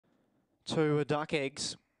to Duck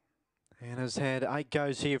Eggs and has had 8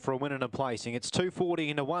 goes here for a win and a placing. It's 240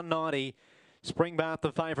 into 190. Springbath,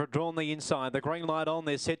 the favourite, drawn the inside. The green light on,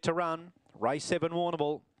 they're set to run. Race 7,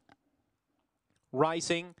 Warrnambool.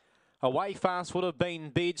 Racing. Away fast would have been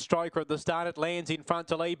Beard Stroker at the start. It lands in front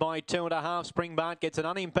to lead by 2.5. Springbart gets an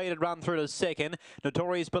unimpeded run through to second.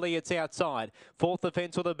 Notorious Billy, it's outside. Fourth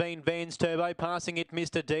defence would have been Vans Turbo. Passing it,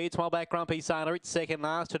 Mr. Deeds. While back, Grumpy Sailor, it's second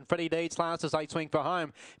last. And Freddie Deeds last as they swing for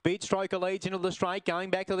home. Beard Stroker leads into the straight. Going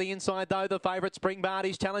back to the inside, though, the favourite Springbart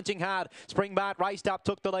is challenging hard. Springbart raced up,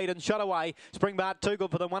 took the lead and shot away. Springbart too good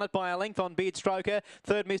for them. Won it by a length on Beard Stroker.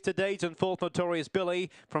 Third, Mr. Deeds. And fourth, Notorious Billy.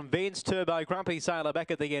 From Vans Turbo, Grumpy Sailor back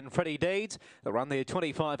at the end, Freddie Deeds. The run there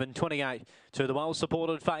 25 and 28 to the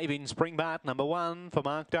well-supported fave in Springbart. Number 1 for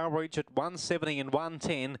Mark Dalbridge at 170 and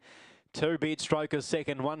 110. 2 Beard Strokers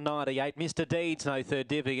second, 198. Mr. Deeds, no third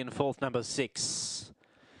divvy, and fourth, number 6.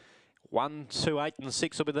 1, 2, 8 and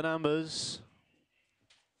 6 will be the numbers.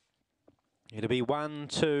 It'll be 1,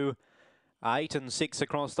 2, 8 and 6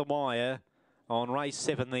 across the wire. On race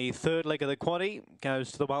 7, the third leg of the quaddy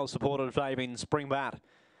goes to the well-supported fave in Springbart.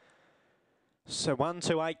 So 1,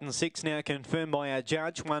 2, 8 and 6 now confirmed by our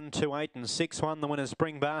judge. 1, 2, 8 and 6. 1, the winner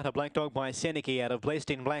Springbart, a black dog by Seneki out of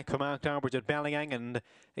Blessed in Black for Mark Dalbridge at Ballyang, and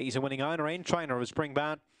he's a winning owner and trainer of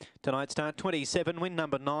Springbart. Tonight's start 27, win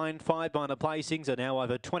number 9, 5 minor placings, and now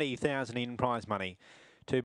over 20,000 in prize money.